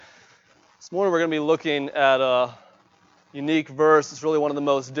This morning we're going to be looking at a unique verse. It's really one of the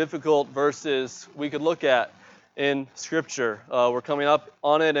most difficult verses we could look at in Scripture. We're coming up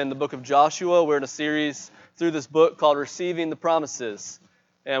on it in the book of Joshua. We're in a series through this book called Receiving the Promises.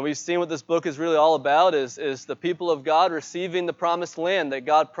 And we've seen what this book is really all about is the people of God receiving the promised land that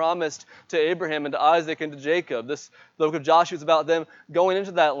God promised to Abraham and to Isaac and to Jacob. This book of Joshua is about them going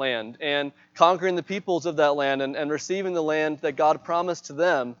into that land and conquering the peoples of that land and receiving the land that God promised to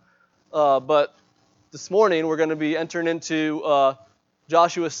them. But this morning we're going to be entering into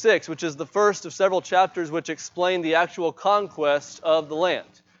Joshua 6, which is the first of several chapters which explain the actual conquest of the land,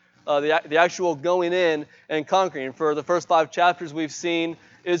 the actual going in and conquering. For the first 5 chapters we've seen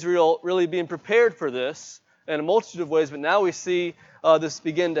Israel really being prepared for this in a multitude of ways, but now we see this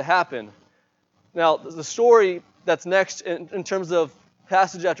begin to happen. Now, the story that's next in terms of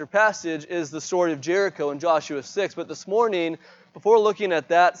passage after passage is the story of Jericho in Joshua 6, but this morning, before looking at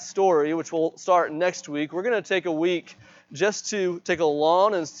that story, which will start next week, we're going to take a week just to take a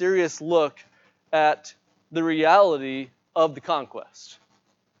long and serious look at the reality of the conquest.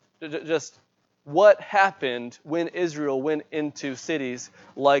 Just what happened when Israel went into cities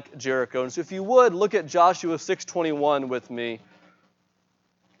like Jericho. And so if you would, look at Joshua 6:21 with me.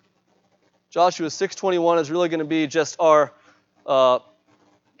 Joshua 6:21 is really going to be just our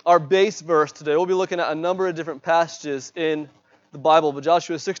base verse today. We'll be looking at a number of different passages in the Bible, but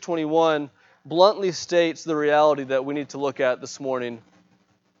Joshua 6:21 bluntly states the reality that we need to look at this morning.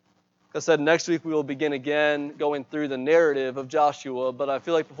 Like I said, next week we will begin again going through the narrative of Joshua, but I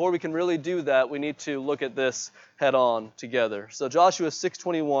feel like before we can really do that, we need to look at this head on together. So Joshua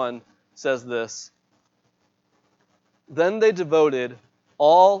 6:21 says this: "Then they devoted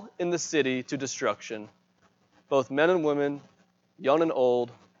all in the city to destruction, both men and women, young and old,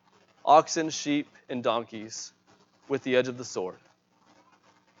 oxen, sheep, and donkeys, with the edge of the sword.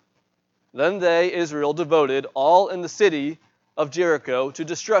 Then they, Israel, devoted all in the city of Jericho to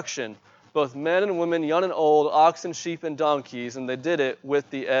destruction, both men and women, young and old, oxen, sheep, and donkeys, and they did it with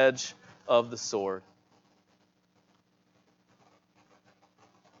the edge of the sword."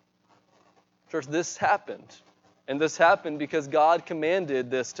 Church, this happened, and this happened because God commanded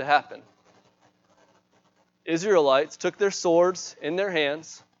this to happen. Israelites took their swords in their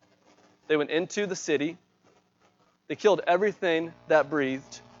hands, they went into the city, they killed everything that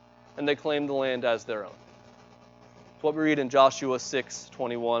breathed, and they claimed the land as their own. It's what we read in Joshua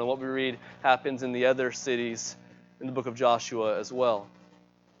 6:21, and what we read happens in the other cities in the book of Joshua as well.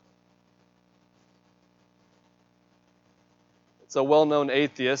 It's a well-known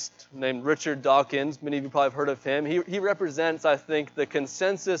atheist named Richard Dawkins. Many of you probably have heard of him. He represents, I think, the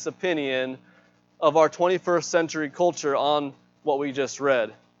consensus opinion of our 21st century culture on what we just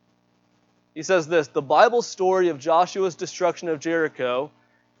read. He says this: "The Bible story of Joshua's destruction of Jericho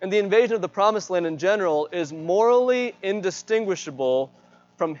and the invasion of the Promised Land in general is morally indistinguishable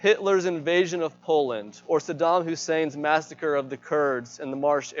from Hitler's invasion of Poland or Saddam Hussein's massacre of the Kurds and the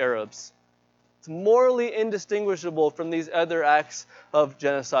Marsh Arabs. It's morally indistinguishable from these other acts of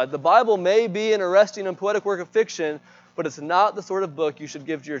genocide. The Bible may be an arresting and poetic work of fiction, but it's not the sort of book you should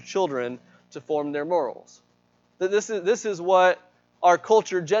give to your children to form their morals." This is what our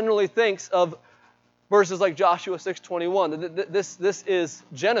culture generally thinks of verses like Joshua 6:21. This is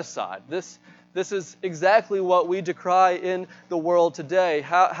genocide. This is exactly what we decry in the world today.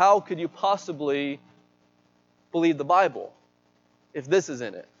 How could you possibly believe the Bible if this is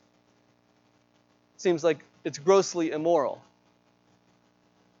in it? Seems like it's grossly immoral.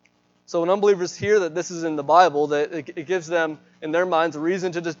 So when unbelievers hear that this is in the Bible, that it gives them, in their minds, a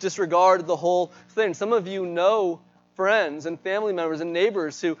reason to just disregard the whole thing. Some of you know friends and family members and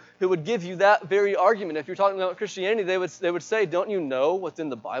neighbors who would give you that very argument. If you're talking about Christianity, they would say, "Don't you know what's in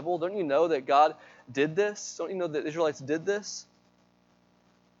the Bible? Don't you know that God did this? Don't you know that the Israelites did this?"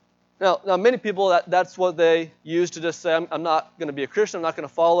 Now many people, that's what they use to just say, I'm not going to be a Christian, I'm not going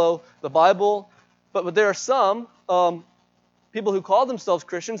to follow the Bible. But there are some people who call themselves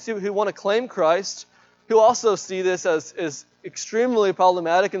Christians who want to claim Christ, who also see this as extremely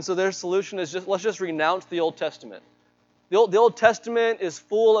problematic, and so their solution is let's just renounce the Old Testament. The Old Testament is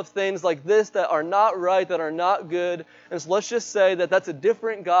full of things like this that are not right, that are not good, and so let's just say that that's a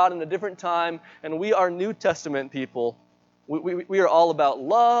different God and a different time, and we are New Testament people. We are all about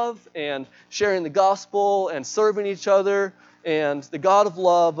love and sharing the gospel and serving each other and the God of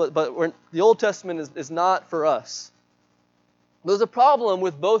love, but the Old Testament is not for us. There's a problem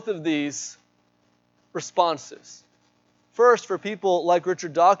with both of these responses. First, for people like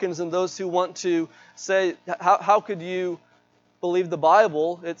Richard Dawkins and those who want to say, how could you believe the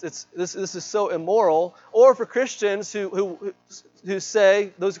Bible? This is so immoral. Or for Christians who who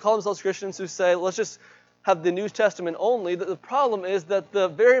say, those who call themselves Christians who say, let's just have the New Testament only, the problem is that the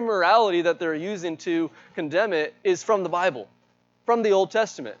very morality that they're using to condemn it is from the Bible, from the Old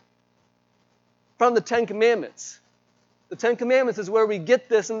Testament, from the Ten Commandments. The Ten Commandments is where we get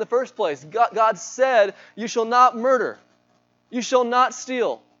this in the first place. God said, you shall not murder. You shall not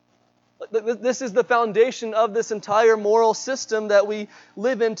steal. This is the foundation of this entire moral system that we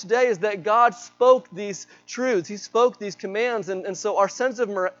live in today, is that God spoke these truths. He spoke these commands. And so our sense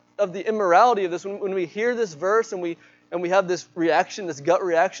of the immorality of this, when we hear this verse and we have this reaction, this gut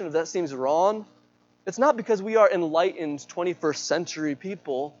reaction of that seems wrong, it's not because we are enlightened 21st century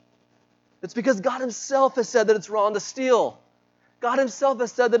people. It's because God himself has said that it's wrong to steal. God himself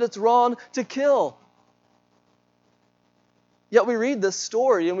has said that it's wrong to kill. Yet we read this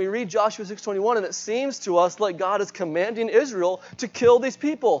story and we read Joshua 6:21, and it seems to us like God is commanding Israel to kill these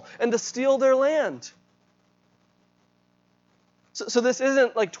people and to steal their land. So this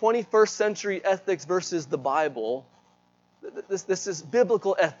isn't like 21st century ethics versus the Bible. This is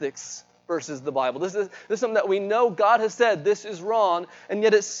biblical ethics versus the Bible. This is something that we know God has said this is wrong, and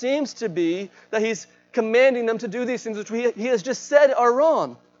yet it seems to be that he's commanding them to do these things which he has just said are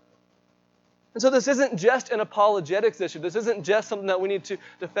wrong. And so this isn't just an apologetics issue. This isn't just something that we need to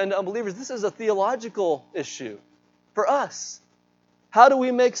defend to unbelievers. This is a theological issue for us. How do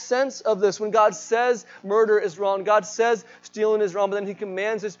we make sense of this when God says murder is wrong, God says stealing is wrong, but then he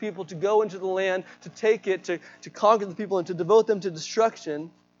commands his people to go into the land, to take it, to conquer the people, and to devote them to destruction?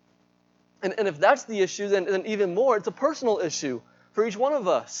 And if that's the issue, then even more, it's a personal issue for each one of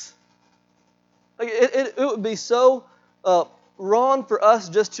us. Like it would be so wrong for us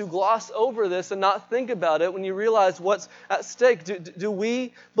just to gloss over this and not think about it when you realize what's at stake. Do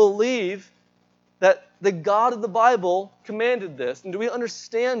we believe that the God of the Bible commanded this? And do we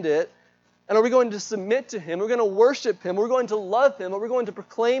understand it? And are we going to submit to him? We're going to worship him. We're going to love him. Are we going to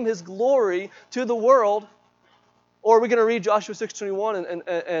proclaim his glory to the world? Or are we going to read Joshua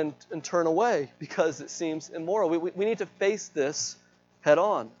 6:21 and turn away because it seems immoral? We need to face this head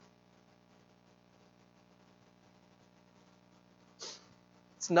on.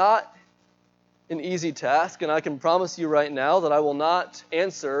 It's not an easy task, and I can promise you right now that I will not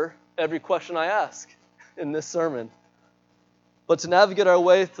answer every question I ask in this sermon. But to navigate our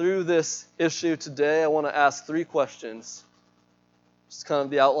way through this issue today, I want to ask 3 questions. It's kind of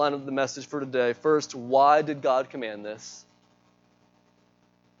the outline of the message for today. First, why did God command this?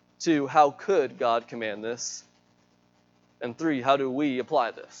 2, how could God command this? And 3, how do we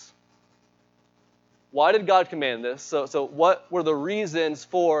apply this? Why did God command this? So what were the reasons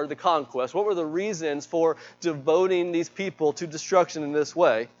for the conquest? What were the reasons for devoting these people to destruction in this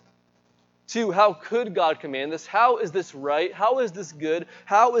way? 2, how could God command this? How is this right? How is this good?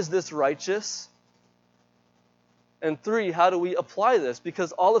 How is this righteous? And 3, how do we apply this?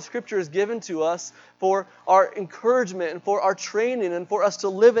 Because all of Scripture is given to us for our encouragement and for our training and for us to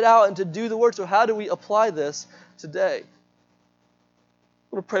live it out and to do the work. So how do we apply this today?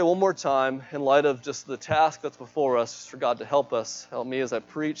 I'm going to pray one more time in light of just the task that's before us, for God to help us. Help me as I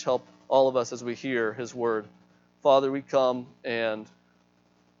preach. Help all of us as we hear his word. Father, we come and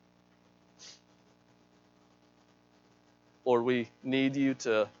Lord, we need you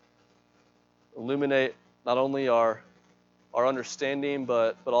to illuminate not only our understanding,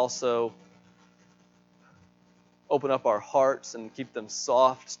 but also open up our hearts and keep them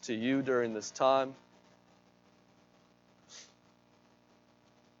soft to you during this time.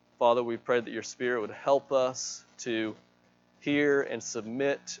 Father, we pray that your Spirit would help us to hear and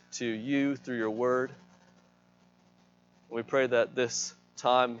submit to you through your word. We pray that this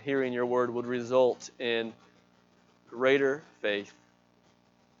time hearing your word would result in greater faith,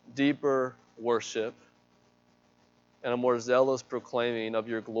 deeper worship, and a more zealous proclaiming of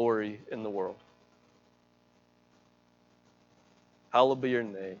your glory in the world. Hallowed be your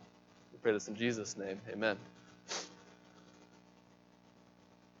name. We pray this in Jesus' name. Amen.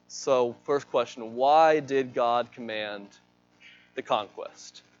 So, first question, why did God command the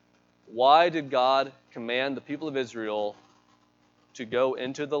conquest? Why did God command the people of Israel to go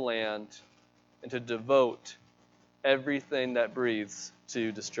into the land and to devote everything that breathes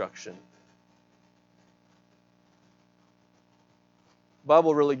to destruction? The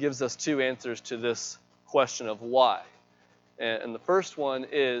Bible really gives us 2 answers to this question of why. And the first one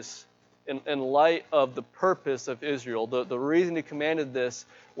is, in light of the purpose of Israel, the reason he commanded this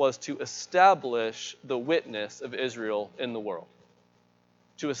was to establish the witness of Israel in the world.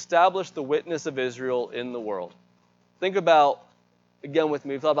 To establish the witness of Israel in the world. Think about, again with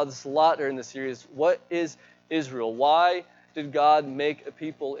me, we've thought about this a lot during this series. What is Israel? Why did God make a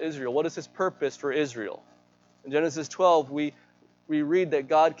people Israel? What is his purpose for Israel? In Genesis 12, we we read that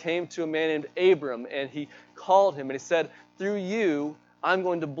God came to a man named Abram, and he called him, and he said, through you, I'm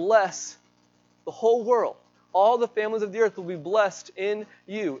going to bless the whole world. All the families of the earth will be blessed in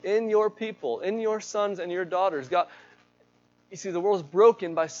you, in your people, in your sons and your daughters. God, you see, the world is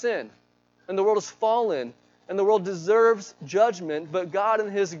broken by sin, and the world is fallen, and the world deserves judgment, but God in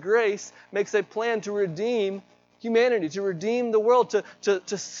His grace makes a plan to redeem humanity, to redeem the world,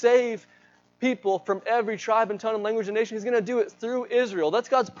 to save people from every tribe and tongue and language and nation. He's going to do it through Israel. That's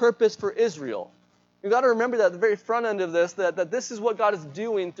God's purpose for Israel. You've got to remember that at the very front end of this, that this is what God is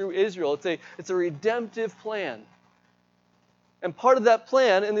doing through Israel. It's a redemptive plan. And part of that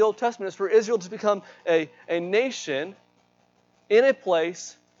plan in the Old Testament is for Israel to become a nation in a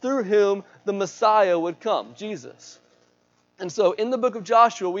place through whom the Messiah would come, Jesus. And so in the book of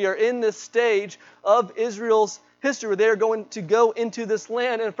Joshua, we are in this stage of Israel's history where they are going to go into this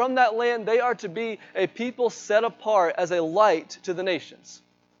land, and from that land they are to be a people set apart as a light to the nations.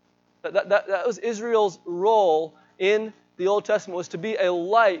 That was Israel's role in the Old Testament, was to be a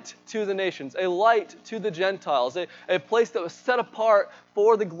light to the nations, a light to the Gentiles, a place that was set apart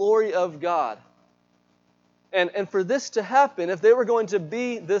for the glory of God. And for this to happen, if they were going to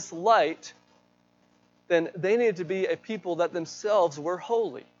be this light, then they needed to be a people that themselves were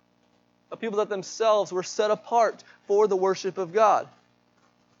holy, a people that themselves were set apart for the worship of God.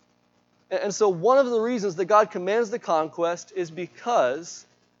 And so one of the reasons that God commands the conquest is because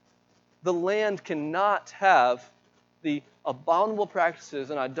the land cannot have the abominable practices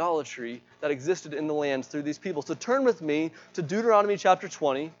and idolatry that existed in the land through these people. So turn with me to Deuteronomy chapter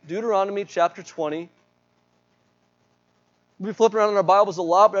 20. Deuteronomy chapter 20. We'll be flipping around in our Bibles a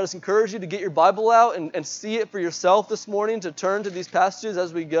lot, but I just encourage you to get your Bible out and see it for yourself this morning, to turn to these passages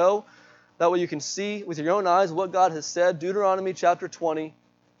as we go. That way you can see with your own eyes what God has said. Deuteronomy chapter 20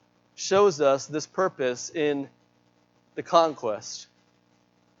 shows us this purpose in the conquest.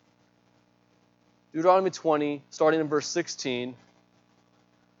 Deuteronomy 20, starting in verse 16.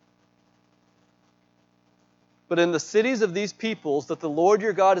 But in the cities of these peoples that the Lord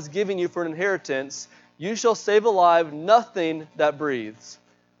your God is giving you for an inheritance, you shall save alive nothing that breathes,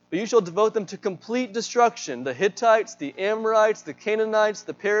 but you shall devote them to complete destruction, the Hittites, the Amorites, the Canaanites,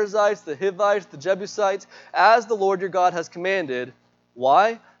 the Perizzites, the Hivites, the Jebusites, as the Lord your God has commanded.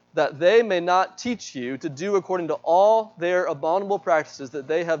 Why? That they may not teach you to do according to all their abominable practices that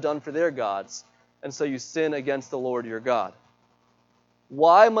they have done for their gods, and so you sin against the Lord your God.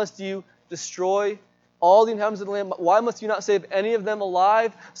 Why must you destroy all the inhabitants of the land? Why must you not save any of them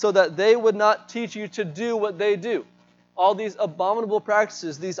alive, so that they would not teach you to do what they do? All these abominable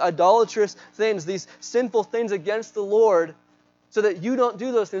practices, these idolatrous things, these sinful things against the Lord, so that you don't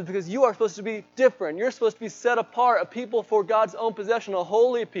do those things, because you are supposed to be different. You're supposed to be set apart, a people for God's own possession, a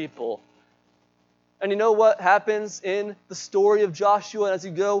holy people. And you know what happens in the story of Joshua, and as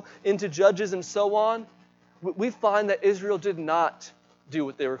you go into Judges and so on? We find that Israel did not do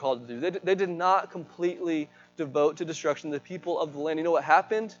what they were called to do. They did not completely devote to destruction the people of the land. You know what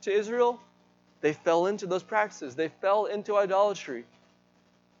happened to Israel? They fell into those practices. They fell into idolatry.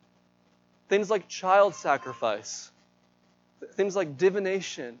 Things like child sacrifice, things like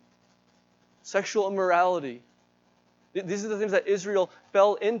divination, sexual immorality. These are the things that Israel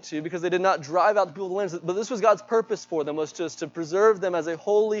fell into because they did not drive out the people of the land. But this was God's purpose for them, was just to preserve them as a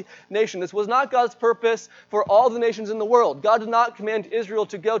holy nation. This was not God's purpose for all the nations in the world. God did not command Israel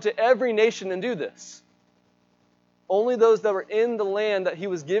to go to every nation and do this. Only those that were in the land that He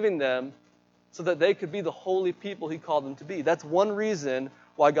was giving them, so that they could be the holy people He called them to be. That's one reason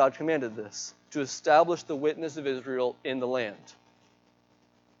why God commanded this, to establish the witness of Israel in the land.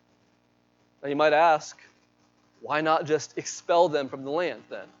 Now you might ask, why not just expel them from the land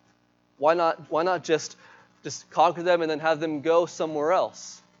then? Why not just conquer them and then have them go somewhere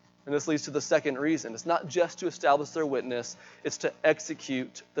else? And this leads to the second reason. It's not just to establish their witness, it's to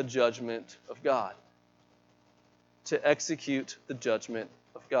execute the judgment of God. To execute the judgment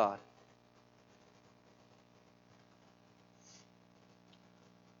of God.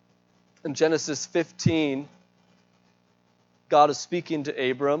 In Genesis 15, God is speaking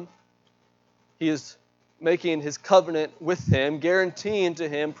to Abram. He is making His covenant with him, guaranteeing to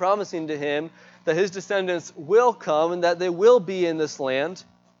him, promising to him that his descendants will come and that they will be in this land.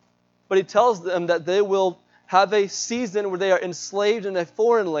 But He tells them that they will have a season where they are enslaved in a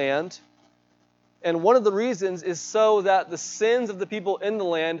foreign land. And one of the reasons is so that the sins of the people in the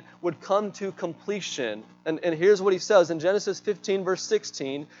land would come to completion. And here's what He says in Genesis 15, verse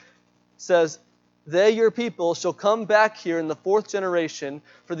 16. Says, "They, your people, shall come back here in the fourth generation,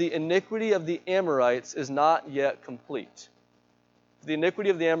 for the iniquity of the Amorites is not yet complete." The iniquity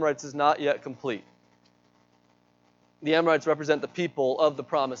of the Amorites is not yet complete. The Amorites represent the people of the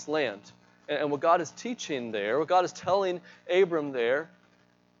promised land. And what God is teaching there, what God is telling Abram there,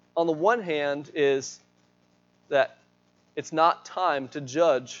 on the one hand, is that it's not time to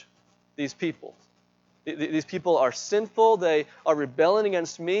judge these people. These people are sinful, they are rebelling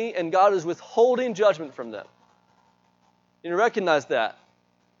against me, and God is withholding judgment from them. You recognize that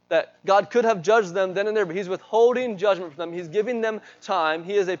God could have judged them then and there, but He's withholding judgment from them. He's giving them time.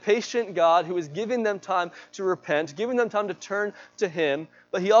 He is a patient God who is giving them time to repent, giving them time to turn to Him.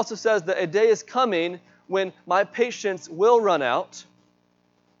 But He also says that a day is coming when my patience will run out,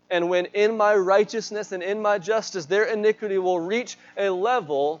 and when in my righteousness and in my justice their iniquity will reach a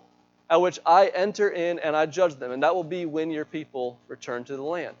level at which I enter in and I judge them. And that will be when your people return to the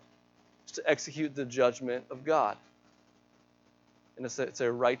land, to execute the judgment of God. And it's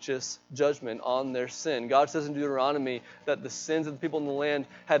a righteous judgment on their sin. God says in Deuteronomy that the sins of the people in the land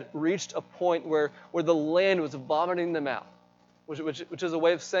had reached a point where the land was vomiting them out, which is a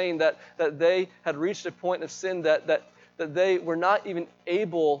way of saying that they had reached a point of sin that they were not even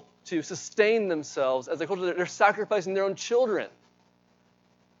able to sustain themselves as a culture. They're sacrificing their own children.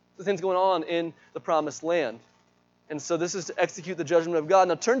 The things going on in the promised land. And so this is to execute the judgment of God.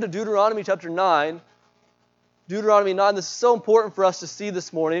 Now turn to Deuteronomy chapter 9. Deuteronomy 9, this is so important for us to see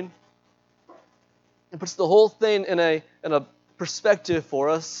this morning. It puts the whole thing in a perspective for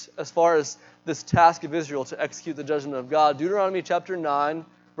us as far as this task of Israel to execute the judgment of God. Deuteronomy chapter 9,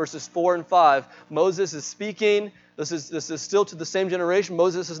 verses 4 and 5. Moses is speaking. This is still to the same generation.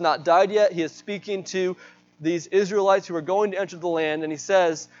 Moses has not died yet. He is speaking to these Israelites who are going to enter the land, and he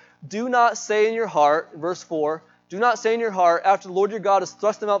says, do not say in your heart, verse 4, do not say in your heart, after the Lord your God has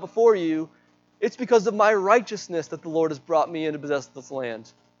thrust them out before you, it's because of my righteousness that the Lord has brought me in to possess this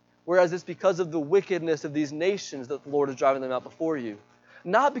land. Whereas it's because of the wickedness of these nations that the Lord is driving them out before you.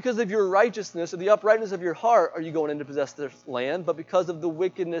 Not because of your righteousness or the uprightness of your heart are you going in to possess this land, but because of the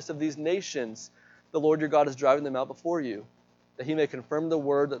wickedness of these nations, the Lord your God is driving them out before you, that He may confirm the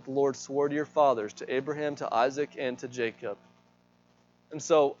word that the Lord swore to your fathers, to Abraham, to Isaac, and to Jacob. And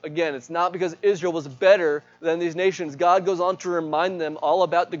so, again, it's not because Israel was better than these nations. God goes on to remind them all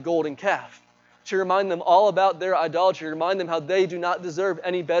about the golden calf, to remind them all about their idolatry, to remind them how they do not deserve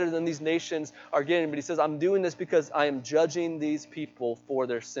any better than these nations are getting. But He says, I'm doing this because I am judging these people for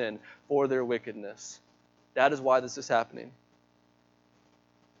their sin, for their wickedness. That is why this is happening.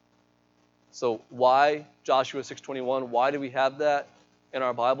 So why Joshua 6:21? Why do we have that in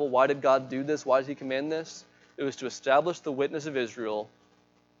our Bible? Why did God do this? Why did He command this? It was to establish the witness of Israel,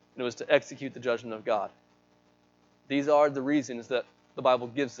 and it was to execute the judgment of God. These are the reasons that the Bible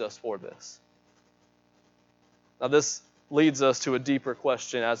gives us for this. Now this leads us to a deeper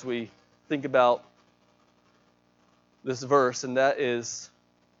question as we think about this verse, and that is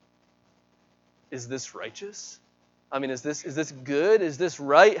this righteous? I mean, is this good? Is this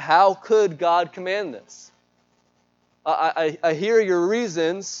right? How could God command this? I hear your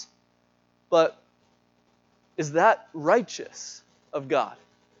reasons, but is that righteous of God?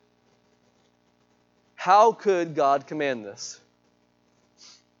 How could God command this?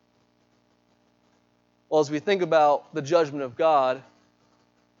 Well, as we think about the judgment of God,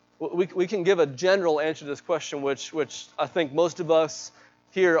 we can give a general answer to this question, which I think most of us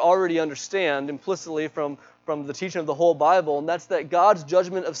here already understand implicitly from the teaching of the whole Bible, and that's that God's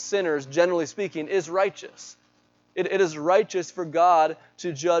judgment of sinners, generally speaking, is righteous. It is righteous for God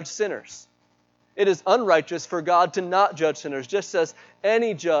to judge sinners. It is unrighteous for God to not judge sinners, just as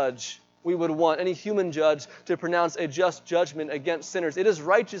any judge we would want, any human judge, to pronounce a just judgment against sinners. It is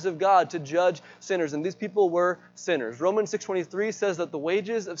righteous of God to judge sinners, and these people were sinners. Romans 6:23 says that the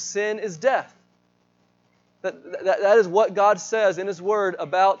wages of sin is death. That is what God says in His Word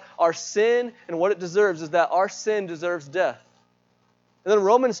about our sin, and what it deserves is that our sin deserves death. And then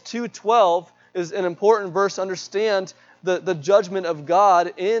Romans 2:12 is an important verse to understand the judgment of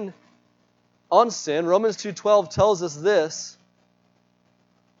God on sin. Romans 2:12 tells us this.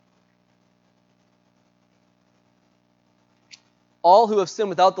 All who have sinned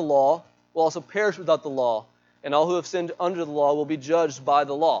without the law will also perish without the law, and all who have sinned under the law will be judged by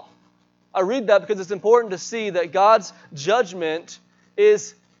the law. I read that because it's important to see that God's judgment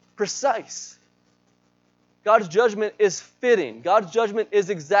is precise. God's judgment is fitting. God's judgment is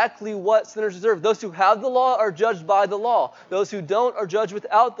exactly what sinners deserve. Those who have the law are judged by the law. Those who don't are judged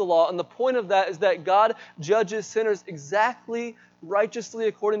without the law. And the point of that is that God judges sinners exactly, righteously,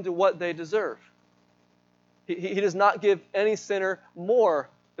 according to what they deserve. He does not give any sinner more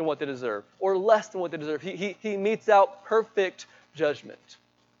than what they deserve or less than what they deserve. He metes out perfect judgment.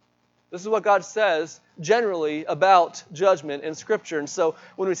 This is what God says generally about judgment in Scripture. And so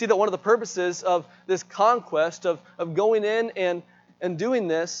when we see that one of the purposes of this conquest, of going in and doing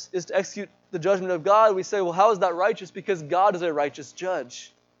this, is to execute the judgment of God, we say, well, how is that righteous? Because God is a righteous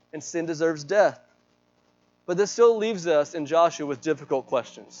judge, and sin deserves death. But this still leaves us in Joshua with difficult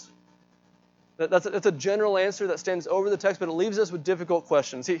questions. That's a general answer that stands over the text, but it leaves us with difficult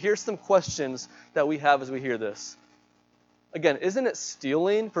questions. Here's some questions that we have as we hear this. Again, isn't it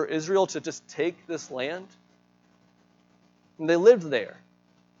stealing for Israel to just take this land? And they lived there.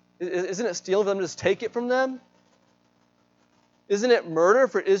 Isn't it stealing for them to just take it from them? Isn't it murder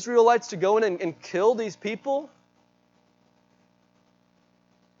for Israelites to go in and kill these people?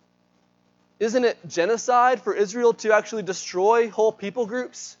 Isn't it genocide for Israel to actually destroy whole people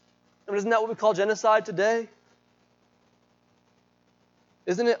groups? I mean, isn't that what we call genocide today?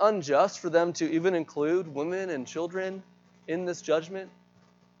 Isn't it unjust for them to even include women and children in this judgment?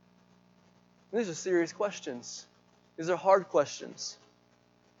 And these are serious questions. These are hard questions.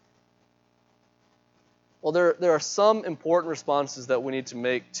 Well, there are some important responses that we need to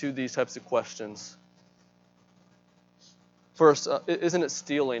make to these types of questions. First, isn't it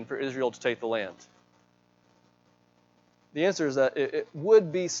stealing for Israel to take the land? The answer is that it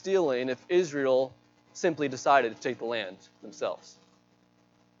would be stealing if Israel simply decided to take the land themselves.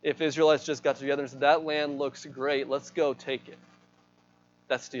 If Israelites just got together and said, that land looks great, let's go take it.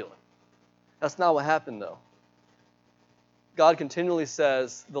 That's stealing. That's not what happened, though. God continually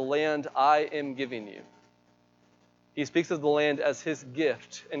says, the land I am giving you. He speaks of the land as his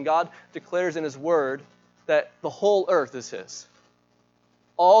gift, and God declares in his word that the whole earth is his.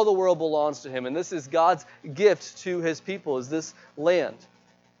 All the world belongs to him, and this is God's gift to his people, is this land.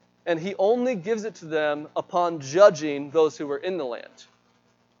 And he only gives it to them upon judging those who were in the land.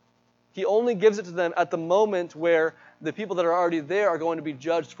 He only gives it to them at the moment where the people that are already there are going to be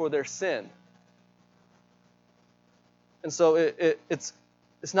judged for their sin. And so it's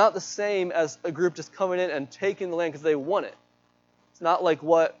not the same as a group just coming in and taking the land because they want it. It's not like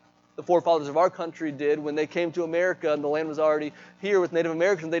what the forefathers of our country did when they came to America and the land was already here with Native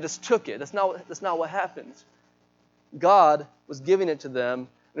Americans. They just took it. That's not what happened. God was giving it to them, and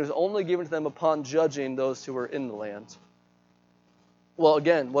it was only given to them upon judging those who were in the land. Well,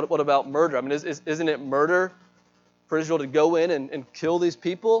 again, what about murder? I mean, isn't it murder for Israel to go in and kill these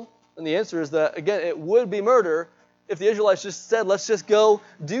people? And the answer is that, again, it would be murder if the Israelites just said, let's just go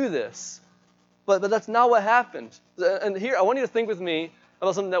do this. But that's not what happened. And here, I want you to think with me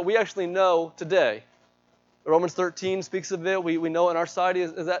about something that we actually know today. Romans 13 speaks of it. We know in our society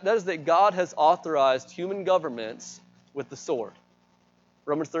is that God has authorized human governments with the sword.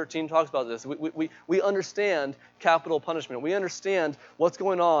 Romans 13 talks about this. We understand capital punishment. We understand what's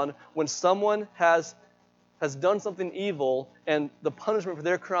going on when someone has done something evil and the punishment for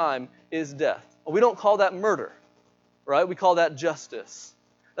their crime is death. We don't call that murder, right? We call that justice.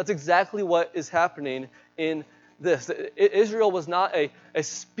 That's exactly what is happening in this. Israel was not a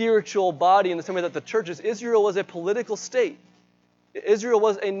spiritual body in the same way that the church is. Israel was a political state. Israel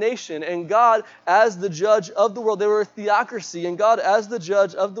was a nation, and God, as the judge of the world, they were a theocracy, and God, as the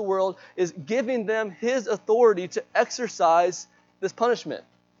judge of the world, is giving them his authority to exercise this punishment.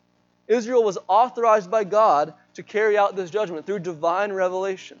 Israel was authorized by God to carry out this judgment through divine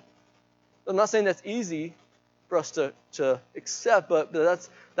revelation. I'm not saying that's easy for us to accept, but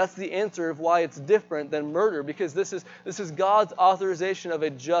that's the answer of why it's different than murder, because this is God's authorization of a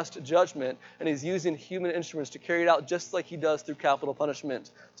just judgment, and he's using human instruments to carry it out just like he does through capital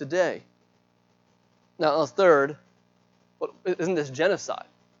punishment today. Now, third, isn't this genocide?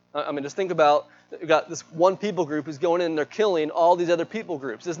 I mean, just think about, you've got this one people group who's going in and they're killing all these other people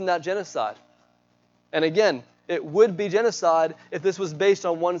groups. Isn't that genocide? And again, it would be genocide if this was based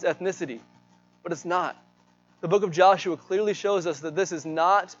on one's ethnicity, but it's not. The book of Joshua clearly shows us that this is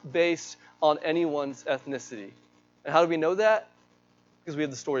not based on anyone's ethnicity. And how do we know that? Because we have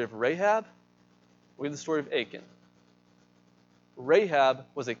the story of Rahab, we have the story of Achan. Rahab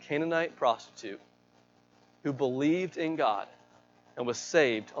was a Canaanite prostitute who believed in God and was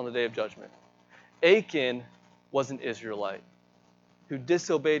saved on the day of judgment. Achan was an Israelite who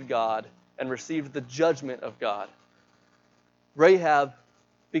disobeyed God and received the judgment of God. Rahab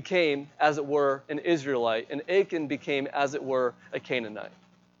became, as it were, an Israelite, and Achan became, as it were, a Canaanite.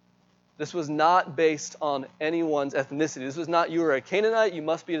 This was not based on anyone's ethnicity. This was not, you are a Canaanite, you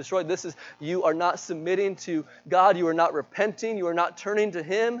must be destroyed. This is, you are not submitting to God, you are not repenting, you are not turning to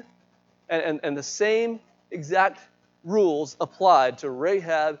him. And the same exact rules applied to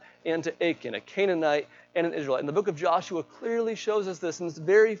Rahab and to Achan, a Canaanite and an Israelite. And the book of Joshua clearly shows us this in this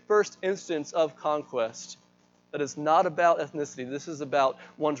very first instance of conquest. That it's not about ethnicity. This is about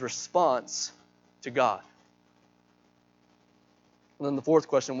one's response to God. And then the fourth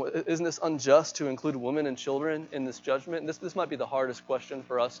question, isn't this unjust to include women and children in this judgment? This might be the hardest question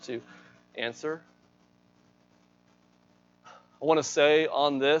for us to answer. I want to say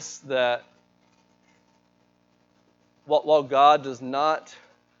on this that while God does not,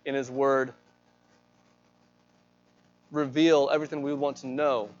 in His Word, reveal everything we want to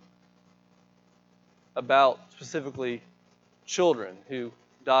know about specifically children who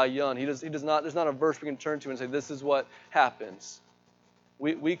die young, He does not. There's not a verse we can turn to and say this is what happens.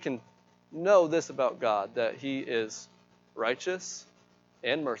 We can know this about God, that He is righteous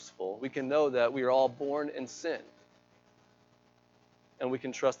and merciful. We can know that we are all born in sin, and we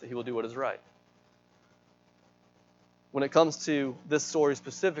can trust that He will do what is right. When it comes to this story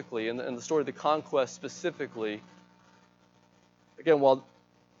specifically, and the story of the conquest specifically, again, while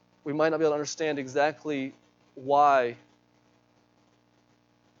we might not be able to understand exactly why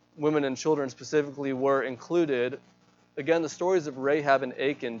women and children specifically were included, again, the stories of Rahab and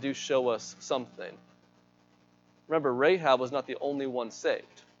Achan do show us something. Remember, Rahab was not the only one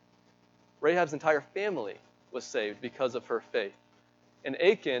saved. Rahab's entire family was saved because of her faith. And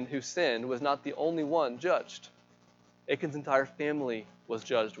Achan, who sinned, was not the only one judged. Achan's entire family was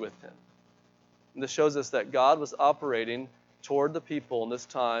judged with him. And this shows us that God was operating toward the people in this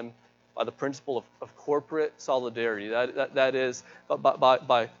time by the principle of corporate solidarity. That is,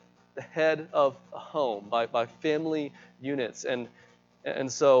 by the head of a home, by family units. And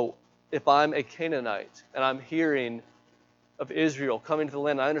so if I'm a Canaanite and I'm hearing of Israel coming to the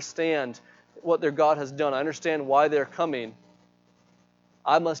land, I understand what their God has done. I understand why they're coming.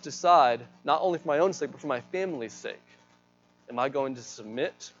 I must decide, not only for my own sake, but for my family's sake. Am I going to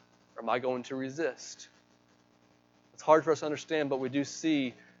submit or am I going to resist? It's hard for us to understand, but we do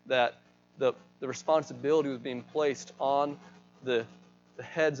see that the responsibility was being placed on the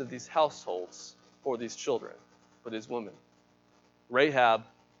heads of these households for these children, for these women. Rahab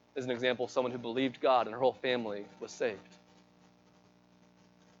is an example of someone who believed God and her whole family was saved.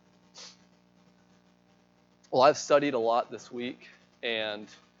 Well, I've studied a lot this week and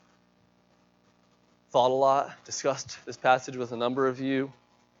thought a lot, discussed this passage with a number of you,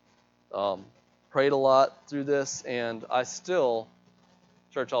 prayed a lot through this, and I still,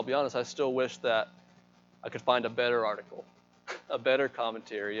 church, I'll be honest, I still wish that I could find a better article, a better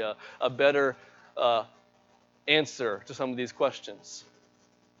commentary, a better answer to some of these questions.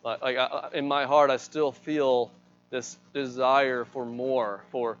 In my heart, I still feel this desire for more,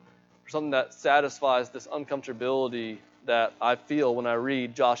 for something that satisfies this uncomfortability that I feel when I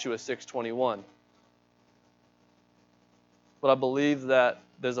read Joshua 6:21. But I believe that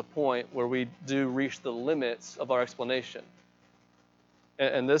there's a point where we do reach the limits of our explanation.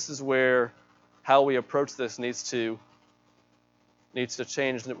 And this is where how we approach this needs to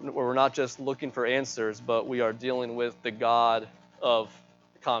change, where we're not just looking for answers, but we are dealing with the God of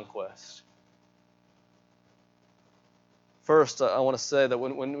conquest. First, I want to say that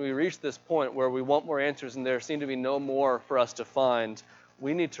when we reach this point where we want more answers and there seem to be no more for us to find,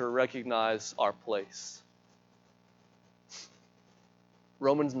 we need to recognize our place.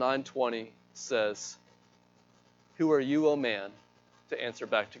 Romans 9:20 says, "Who are you, O man, to answer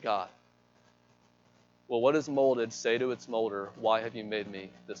back to God? Well, what is molded, say to its molder, why have you made me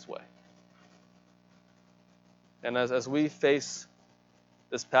this way?" And as we face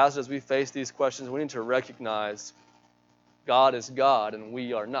this passage, as we face these questions, we need to recognize God is God and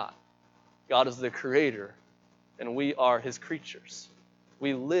we are not. God is the creator and we are his creatures.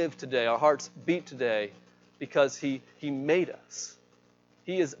 We live today, our hearts beat today because he made us.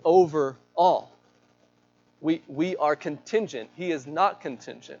 He is over all. We are contingent. He is not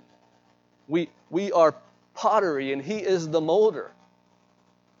contingent. We are pottery and he is the molder.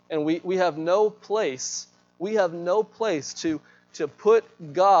 And we have no place to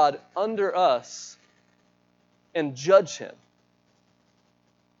put God under us and judge him.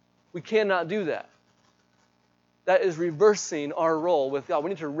 We cannot do that. That is reversing our role with God. We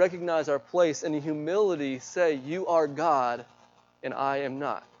need to recognize our place and in humility say, you are God and I am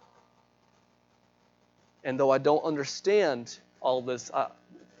not. And though I don't understand all this,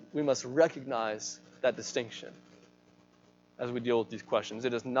 we must recognize that distinction as we deal with these questions.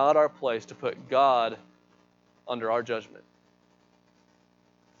 It is not our place to put God under our judgment.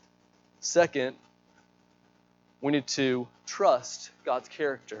 Second, we need to trust God's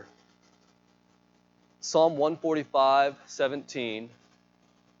character. Psalm 145:17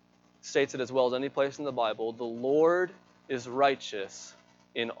 states it as well as any place in the Bible, the Lord is righteous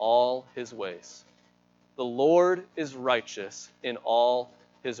in all his ways. The Lord is righteous in all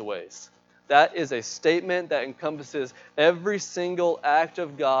his ways. That is a statement that encompasses every single act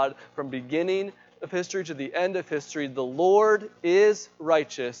of God from beginning of history to the end of history. The Lord is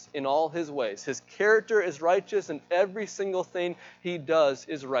righteous in all his ways. His character is righteous, and every single thing he does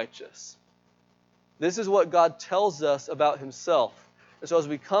is righteous. This is what God tells us about himself. And so as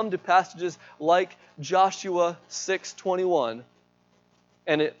we come to passages like Joshua 6:21,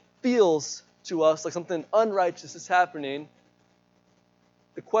 and it feels to us like something unrighteous is happening,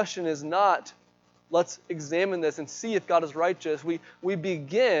 the question is not, let's examine this and see if God is righteous. We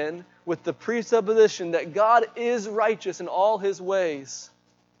begin with the presupposition that God is righteous in all his ways.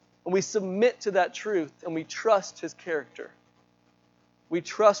 And we submit to that truth, and we trust his character. We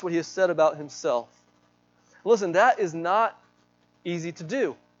trust what he has said about himself. Listen, that is not easy to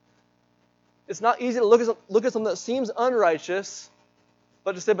do. It's not easy to look at something that seems unrighteous,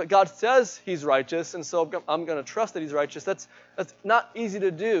 but to say, but God says he's righteous, and so I'm going to trust that he's righteous. That's not easy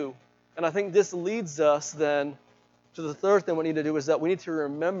to do. And I think this leads us then to the third thing we need to do, is that we need to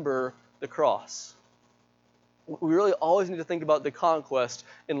remember the cross. We really always need to think about the conquest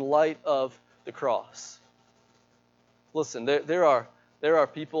in light of the cross. Listen, there are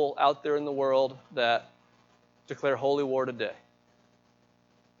people out there in the world that declare holy war today.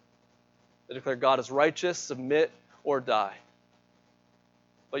 They declare God is righteous, submit or die.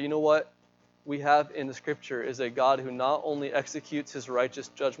 But you know what we have in the Scripture is a God who not only executes his righteous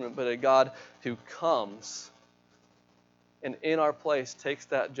judgment, but a God who comes and in our place takes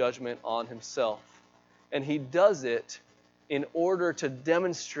that judgment on himself. And he does it in order to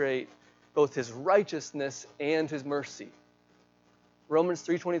demonstrate both his righteousness and his mercy. Romans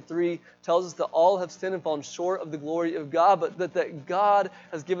 3:23 tells us that all have sinned and fallen short of the glory of God, but that God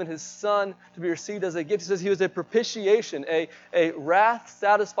has given his Son to be received as a gift. He says he was a propitiation, a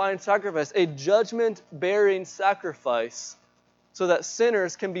wrath-satisfying sacrifice, a judgment-bearing sacrifice, so that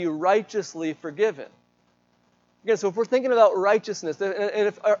sinners can be righteously forgiven. Again, so if we're thinking about righteousness,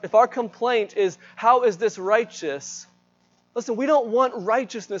 and if our complaint is, how is this righteous? Listen, we don't want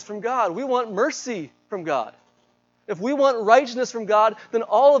righteousness from God. We want mercy from God. If we want righteousness from God, then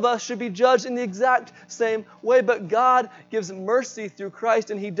all of us should be judged in the exact same way. But God gives mercy through Christ,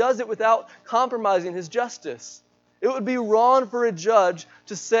 and he does it without compromising his justice. It would be wrong for a judge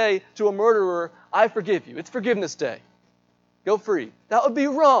to say to a murderer, I forgive you. It's forgiveness day. Go free. That would be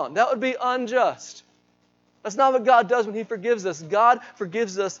wrong. That would be unjust. That's not what God does when he forgives us. God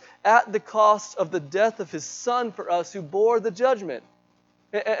forgives us at the cost of the death of his Son for us, who bore the judgment.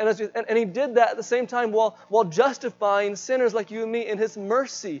 And he did that at the same time while justifying sinners like you and me in his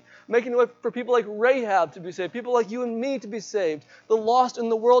mercy, making a way for people like Rahab to be saved, people like you and me to be saved, the lost in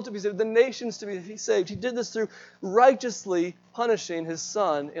the world to be saved, the nations to be saved. He did this through righteously punishing his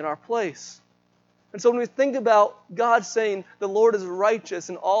Son in our place. And so when we think about God saying the Lord is righteous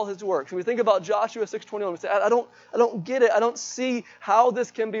in all his works, when we think about Joshua 6:21, we say, I don't get it. I don't see how this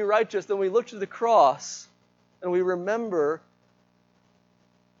can be righteous. Then we look to the cross and we remember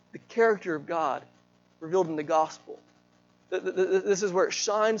the character of God revealed in the gospel. This is where it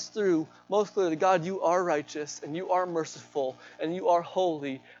shines through most clearly. God, you are righteous, and you are merciful, and you are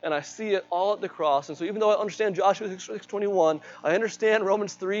holy, and I see it all at the cross. And so even though I understand Joshua 6:21, I understand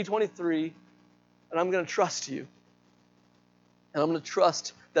Romans 3:23, and I'm going to trust you. And I'm going to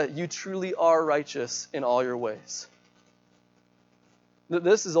trust that you truly are righteous in all your ways.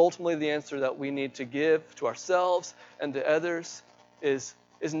 This is ultimately the answer that we need to give to ourselves and to others,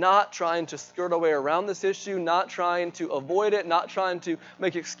 is not trying to skirt our way around this issue, not trying to avoid it, not trying to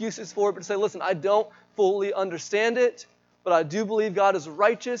make excuses for it, but to say, listen, I don't fully understand it, but I do believe God is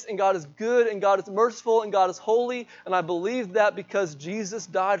righteous, and God is good, and God is merciful, and God is holy, and I believe that because Jesus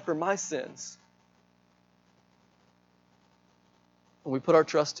died for my sins. And we put our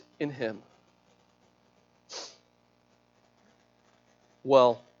trust in him.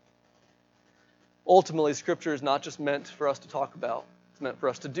 Well, ultimately, Scripture is not just meant for us to talk about. It's meant for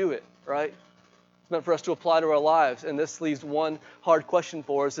us to do it, right? It's meant for us to apply to our lives. And this leaves one hard question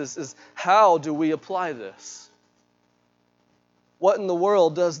for us is how do we apply this? What in the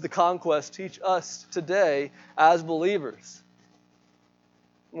world does the conquest teach us today as believers?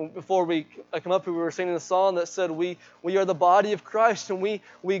 Before I come up here, we were singing a song that said, we are the body of Christ, and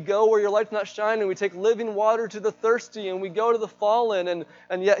we go where your light's not shining. We take living water to the thirsty, and we go to the fallen.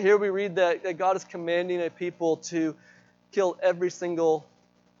 And yet here we read that God is commanding a people to kill every single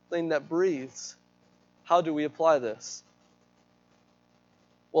thing that breathes. How do we apply this?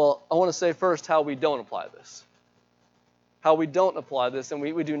 Well, I want to say first how we don't apply this. How we don't apply this, and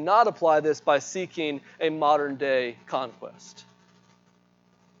we do not apply this by seeking a modern-day conquest.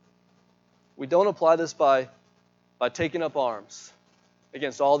 We don't apply this by taking up arms.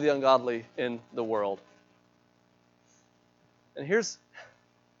 against all the ungodly in the world. And here's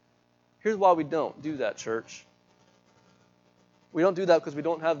why we don't do that, church. We don't do that because we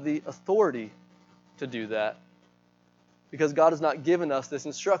don't have the authority to do that, because God has not given us this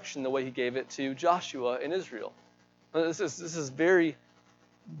instruction the way he gave it to Joshua and Israel. This is very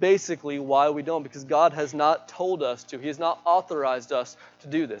basically why we don't, because God has not told us to. He has not authorized us to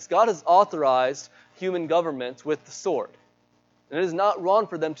do this. God has authorized human governments with the sword. And it is not wrong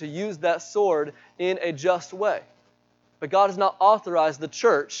for them to use that sword in a just way. But God has not authorized the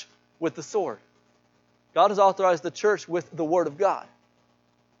church with the sword. God has authorized the church with the Word of God.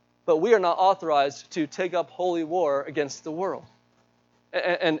 But we are not authorized to take up holy war against the world.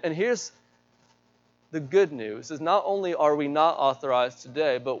 And here's the good news, is not only are we not authorized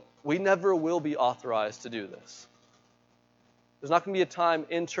today, but we never will be authorized to do this. There's not going to be a time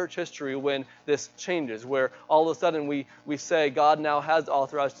in church history when this changes, where all of a sudden we say God now has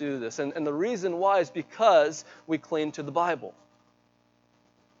authorized to do this. And the reason why is because we cling to the Bible.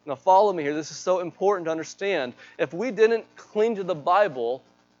 Now follow me here. This is so important to understand. If we didn't cling to the Bible,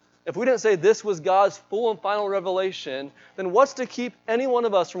 if we didn't say this was God's full and final revelation, then what's to keep any one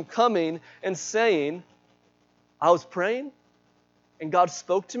of us from coming and saying, I was praying and God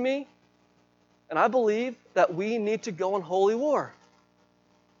spoke to me, and I believe that we need to go on holy war.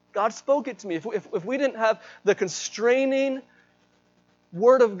 God spoke it to me. If we didn't have the constraining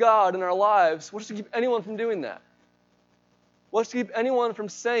Word of God in our lives, what's to keep anyone from doing that? What's to keep anyone from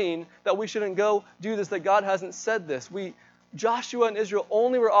saying that we shouldn't go do this, that God hasn't said this? Joshua and Israel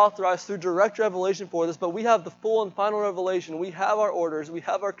only were authorized through direct revelation for this, but we have the full and final revelation. We have our orders. We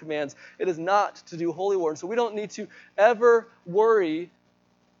have our commands. It is not to do holy war. And so we don't need to ever worry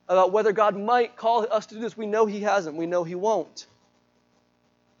about whether God might call us to do this. We know he hasn't. We know he won't.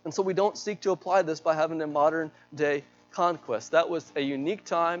 And so we don't seek to apply this by having a modern day conquest. That was a unique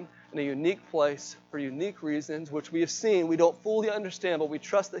time and a unique place for unique reasons, which we have seen. We don't fully understand, but we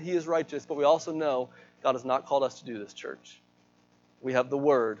trust that he is righteous. But we also know God has not called us to do this, church. We have the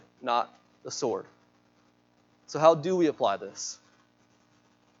Word, not the sword. So how do we apply this?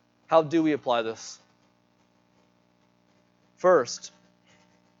 How do we apply this? First,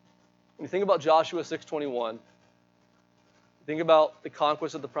 when you think about Joshua 6:21, think about the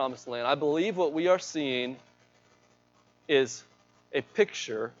conquest of the Promised Land. I believe what we are seeing is a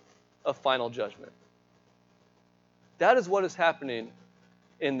picture of final judgment. That is what is happening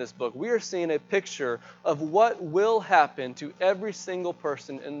in this book. We are seeing a picture of what will happen to every single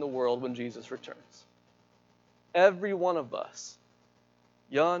person in the world when Jesus returns. Every one of us,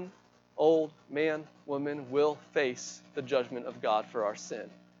 young, old, man, woman, will face the judgment of God for our sin.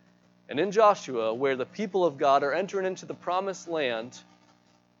 And in Joshua, where the people of God are entering into the promised land,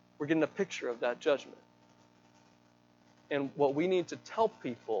 we're getting a picture of that judgment. And what we need to tell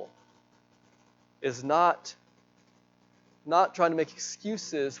people is not trying to make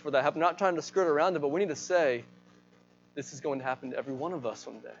excuses for that happening, not trying to skirt around it, but we need to say, this is going to happen to every one of us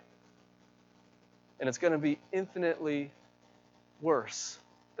one day. And it's going to be infinitely worse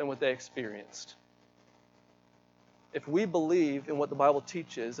than what they experienced. If we believe in what the Bible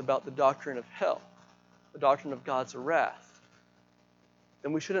teaches about the doctrine of hell, the doctrine of God's wrath,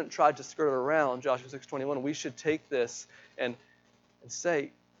 then we shouldn't try to skirt around Joshua 6:21. We should take this and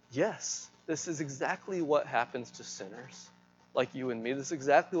say, yes, this is exactly what happens to sinners like you and me. This is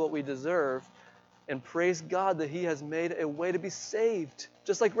exactly what we deserve. And praise God that he has made a way to be saved,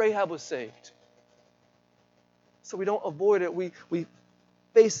 just like Rahab was saved. So we don't avoid it. We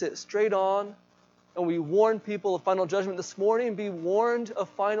face it straight on, and we warn people of final judgment. This morning, be warned of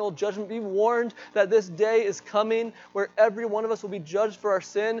final judgment. Be warned that this day is coming where every one of us will be judged for our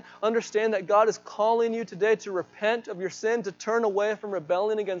sin. Understand that God is calling you today to repent of your sin, to turn away from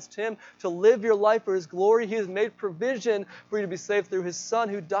rebelling against him, to live your life for his glory. He has made provision for you to be saved through his Son,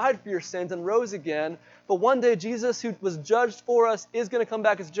 who died for your sins and rose again. But one day, Jesus, who was judged for us, is going to come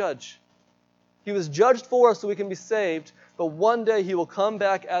back as judge. He was judged for us so we can be saved, but one day he will come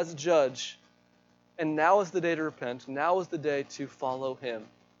back as judge. And now is the day to repent. Now is the day to follow him.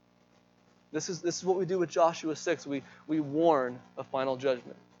 This is what we do with Joshua 6. We warn of final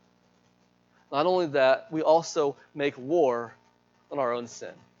judgment. Not only that, we also make war on our own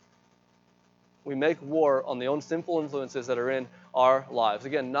sin. We make war on the own sinful influences that are in our lives.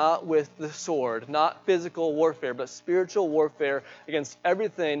 Again, not with the sword, not physical warfare, but spiritual warfare against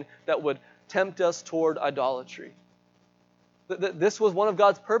everything that would tempt us toward idolatry. This was one of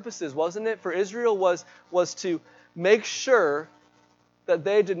God's purposes, wasn't it? For Israel was to make sure that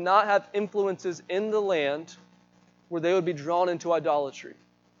they did not have influences in the land where they would be drawn into idolatry.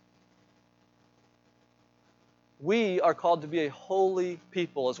 we are called to be a holy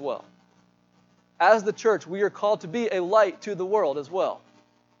people as well. As the church, we are called to be a light to the world as well.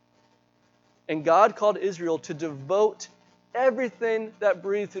 And God called Israel to devote everything that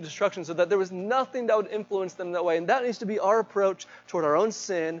breathed to destruction so that there was nothing that would influence them that way. And that needs to be our approach toward our own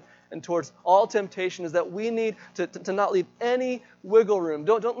sin and towards all temptation, is that we need to not leave any wiggle room.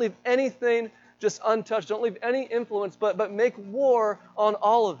 Don't leave anything just untouched. Don't leave any influence, but make war on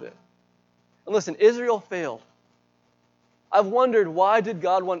all of it. And listen, Israel failed. I've wondered, why did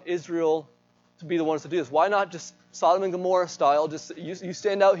God want Israel to be the ones to do this? Why not just Sodom and Gomorrah style, just you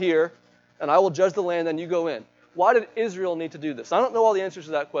stand out here and I will judge the land and you go in? Why did Israel need to do this? I don't know all the answers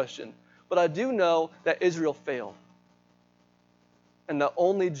to that question, but I do know that Israel failed. And that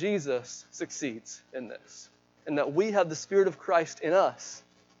only Jesus succeeds in this. And that we have the Spirit of Christ in us.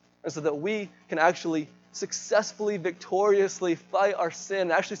 And so that we can actually successfully, victoriously fight our sin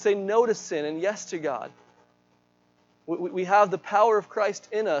and actually say no to sin and yes to God. We have the power of Christ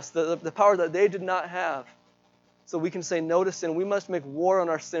in us, the power that they did not have. So we can say no to sin. We must make war on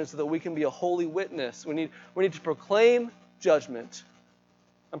our sin so that we can be a holy witness. We need to proclaim judgment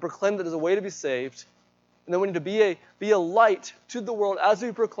and proclaim that there's a way to be saved. And then we need to be a light to the world as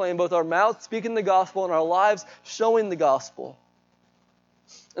we proclaim, both our mouths speaking the gospel and our lives showing the gospel.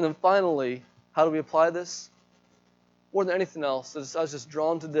 And then finally, how do we apply this? More than anything else, as I was just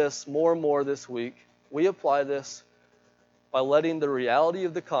drawn to this more and more this week, we apply this by letting the reality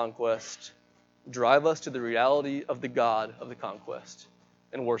of the conquest drive us to the reality of the God of the conquest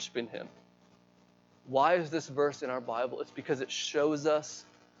and worshiping Him. Why is this verse in our Bible? It's because it shows us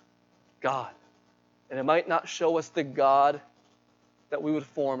God. And it might not show us the God that we would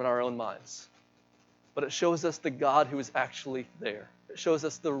form in our own minds, but it shows us the God who is actually there. It shows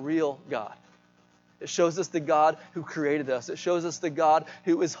us the real God. It shows us the God who created us. It shows us the God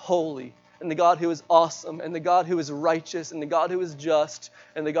who is holy, and the God who is awesome, and the God who is righteous, and the God who is just,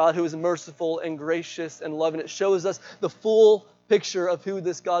 and the God who is merciful and gracious and loving. It shows us the full picture of who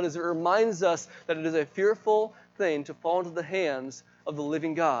this God is. It reminds us that it is a fearful thing to fall into the hands of the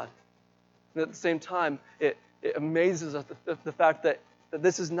living God. And at the same time, it amazes us the fact that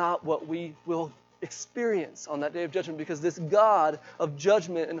this is not what we will experience on that day of judgment, because this God of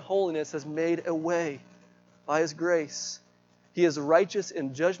judgment and holiness has made a way by His grace. He is righteous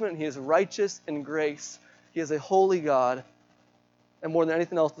in judgment, and He is righteous in grace. He is a holy God. And more than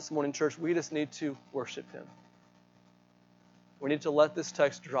anything else this morning, church, we just need to worship Him. We need to let this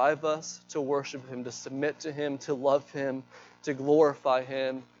text drive us to worship Him, to submit to Him, to love Him, to glorify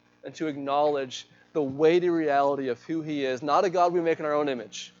Him, and to acknowledge the weighty reality of who He is. Not a God we make in our own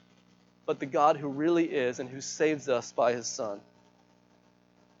image, but the God who really is and who saves us by His Son.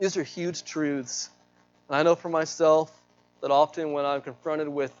 These are huge truths. And I know for myself that often when I'm confronted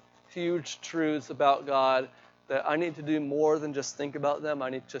with huge truths about God, that I need to do more than just think about them.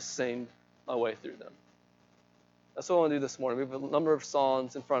 I need to sing my way through them. That's what I want to do this morning. We have a number of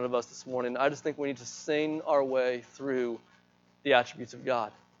songs in front of us this morning. I just think we need to sing our way through the attributes of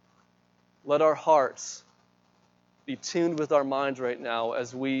God. Let our hearts be tuned with our minds right now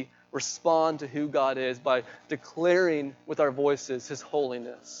as we respond to who God is by declaring with our voices His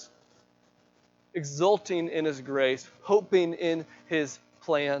holiness, exulting in His grace, hoping in His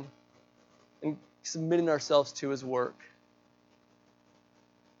plan, and submitting ourselves to His work.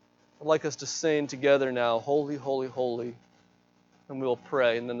 I'd like us to sing together now, Holy, Holy, Holy, and we'll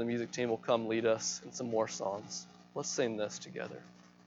pray, and then the music team will come lead us in some more songs. Let's sing this together.